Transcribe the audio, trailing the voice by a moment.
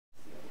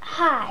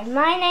Hi,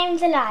 my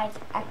name's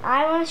Eliza and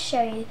I want to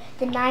show you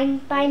the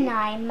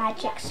 9x9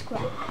 magic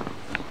square.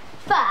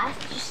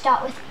 First, you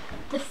start with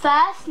the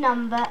first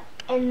number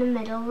in the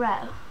middle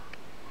row.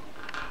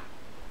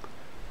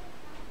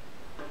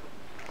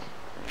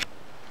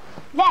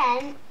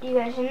 Then you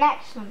go to the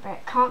next number.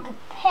 It can't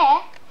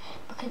compare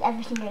because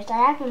everything goes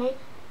diagonally,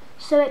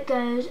 so it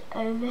goes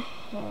over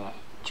here,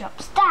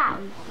 drops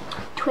down.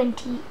 3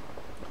 can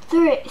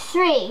go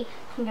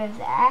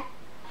there,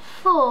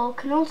 4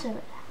 can also go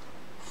there,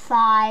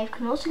 5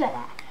 can also go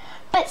there,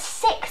 but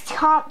 6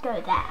 can't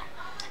go there.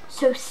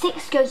 So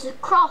 6 goes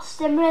across,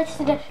 similar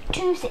to the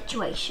 2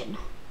 situation.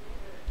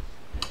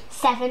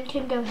 7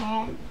 can go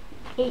here,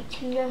 8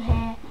 can go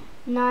here,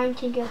 9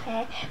 can go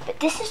here, but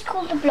this is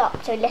called a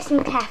block, so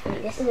listen carefully.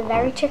 This is a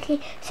very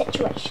tricky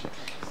situation.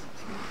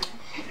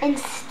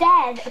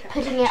 Instead of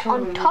putting it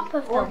on top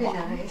of the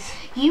 1,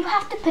 you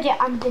have to put it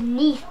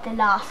underneath the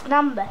last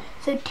number.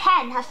 So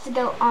 10 has to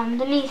go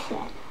underneath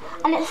it.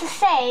 And it's the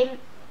same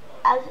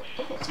as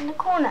if it's in the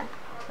corner.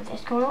 With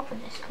this corner,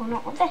 with this corner,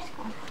 with this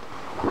corner.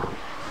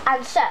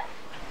 And so,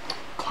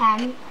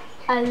 10,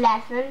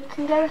 11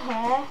 can go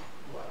here.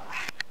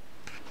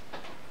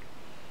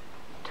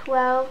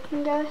 12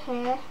 can go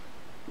here.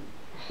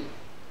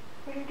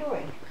 What are you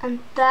doing? And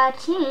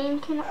 13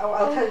 can go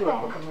I'll tell you here.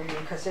 what book I'm reading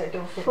because I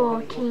don't feel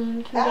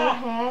 14 can go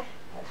here.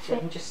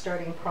 I'm just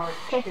starting part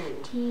 2.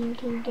 15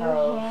 can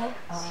go here.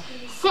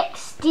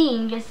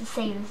 16 goes the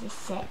same as the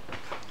 6.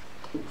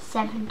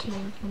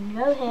 17 can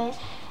go here.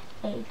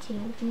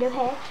 18 can go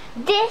here.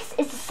 This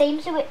is the same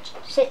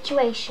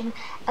situation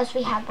as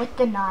we had with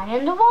the 9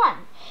 and the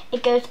 1.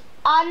 It goes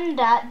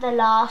under the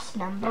last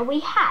number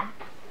we had.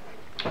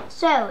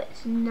 So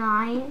it's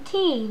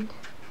 19,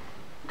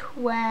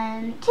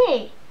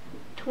 20,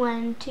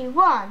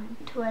 21,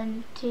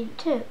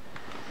 22,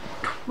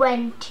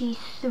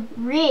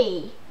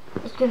 23.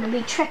 It's going to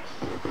be tricky.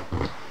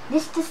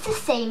 This does the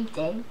same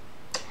thing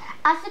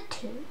as a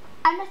 2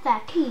 and a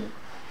 13.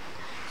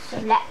 So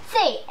let's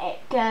see, it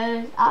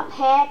goes up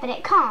here, but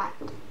it can't.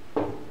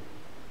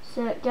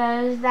 So it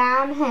goes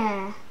down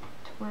here.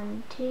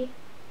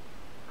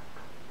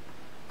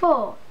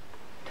 24,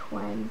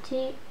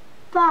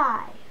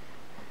 25,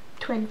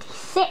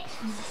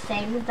 26 is the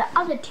same as the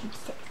other 2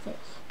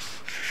 6s.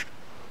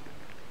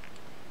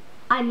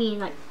 I mean,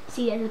 like,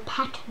 see, there's a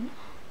pattern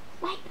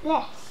like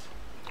this.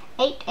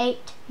 8,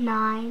 8,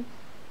 9,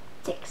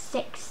 6,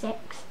 6,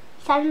 6,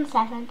 7,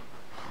 7,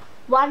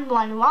 1,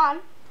 1,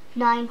 1,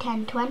 9,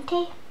 10,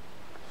 20,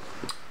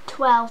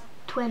 12,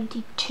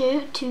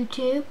 22, 2,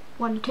 2,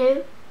 1,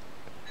 2,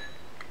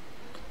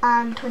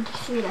 and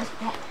 23 doesn't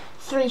get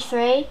 3,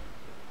 3,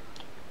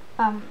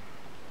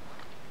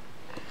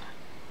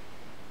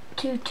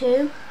 2,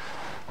 2.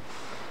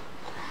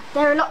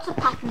 There are lots of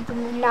patterns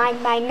in the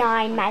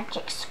 9x9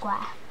 magic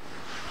square.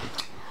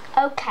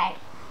 Okay,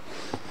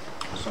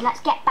 so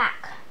let's get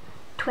back.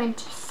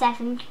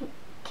 27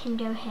 can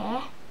go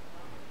here.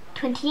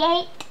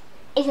 28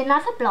 is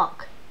another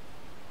block.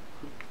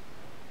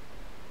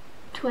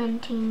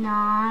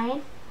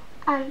 29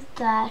 and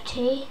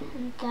 30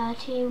 and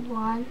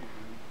 31,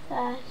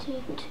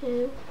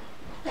 32,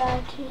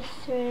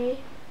 33,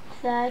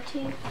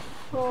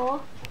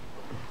 34,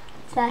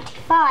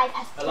 35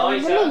 has to go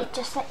underneath,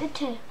 just like the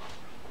 2.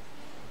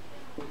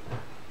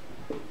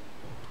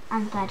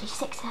 And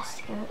 36 has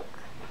to go.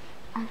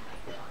 And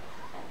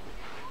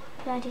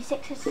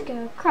 36 has to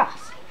go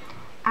across.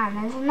 And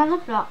there's another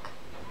block.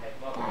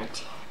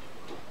 30.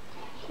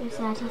 So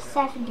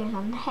 37 goes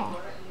under here.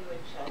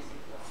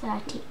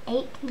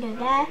 38 can go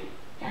there.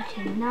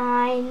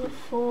 39,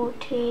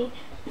 40,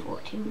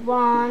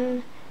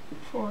 41,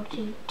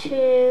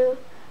 42,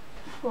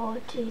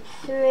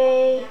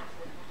 43,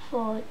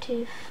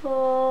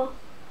 44,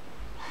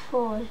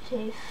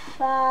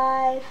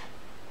 45.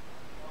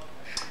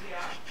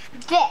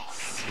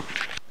 This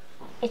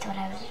is what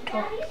I was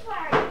talking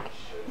about.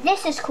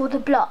 This is called a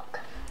block.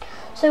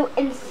 So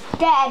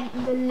instead,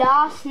 the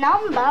last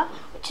number,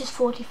 which is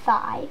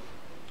 45,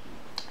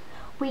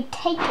 we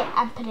take it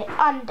and put it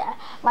under,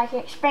 like I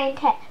explained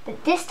here,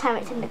 but this time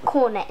it's in the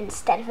corner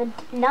instead of a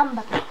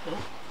number picking.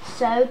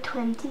 So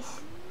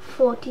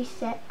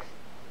 46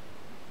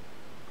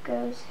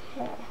 goes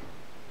here.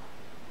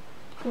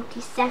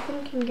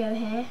 47 can go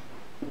here.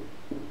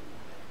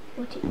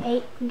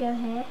 48 can go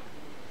here.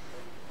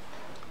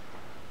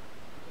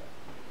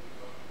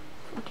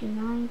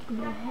 49 can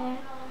go here.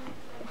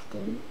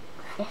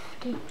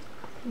 50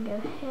 can go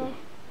here.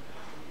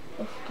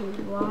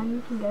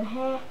 51 can go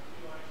here.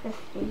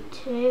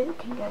 52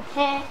 can go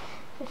here.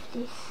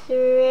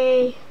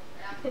 53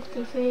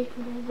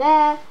 can go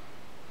there.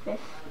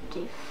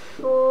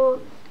 54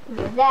 can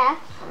go there.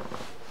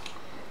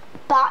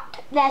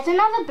 But there's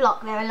another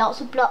block. There are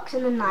lots of blocks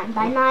in the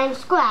 9x9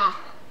 square.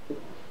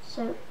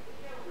 So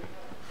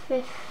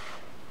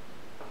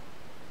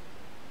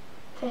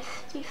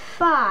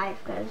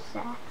 55 goes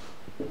there.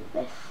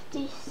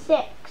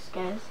 56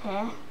 goes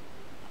here.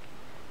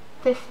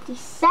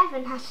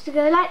 57 has to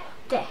go like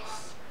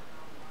this.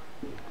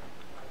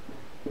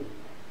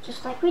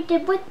 just like we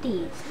did with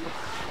these.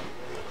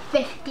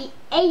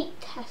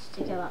 58 has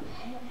to go up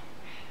here,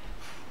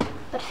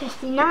 but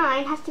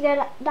 59 has to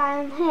go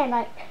down here,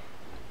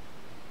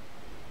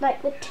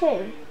 like the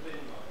 2.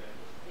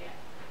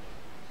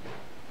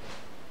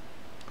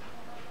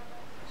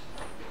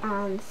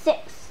 And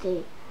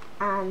 60,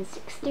 and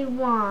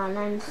 61,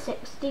 and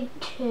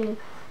 62,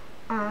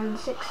 and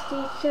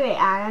 63,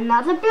 and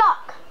another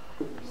block.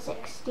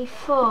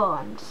 64,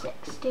 and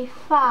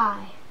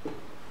 65,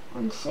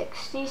 and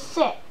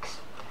 66,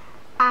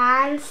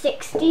 and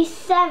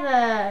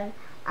 67,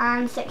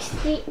 and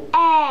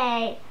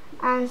 68,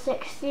 and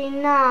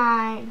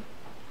 69,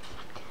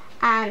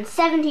 and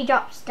 70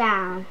 drops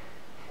down.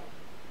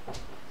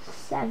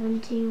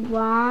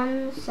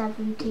 71,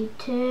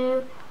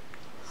 72,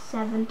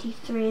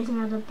 73 is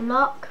another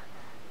block.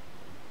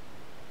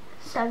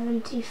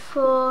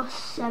 74,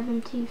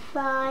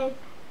 75,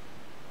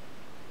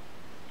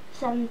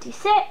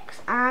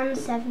 76, and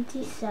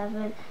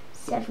 77,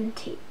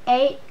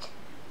 78,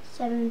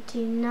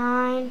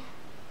 79,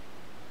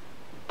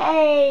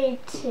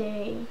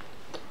 80,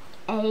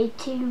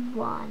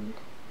 81.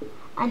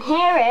 And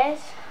here is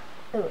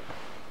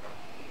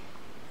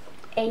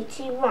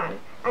 81.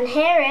 And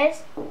here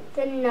is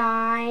the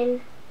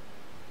 9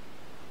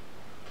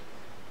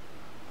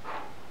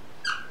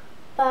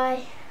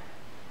 by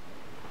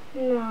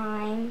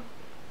 9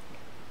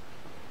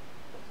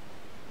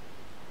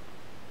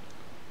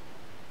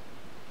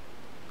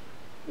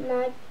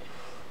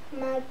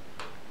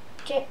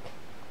 magic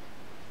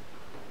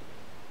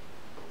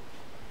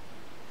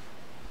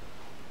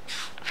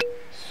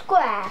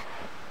square.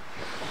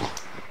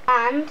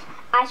 And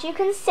as you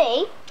can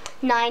see,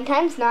 9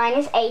 times 9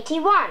 is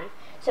 81.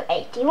 So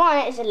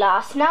 81 is the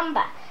last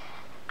number.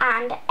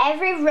 And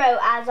every row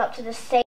adds up to the same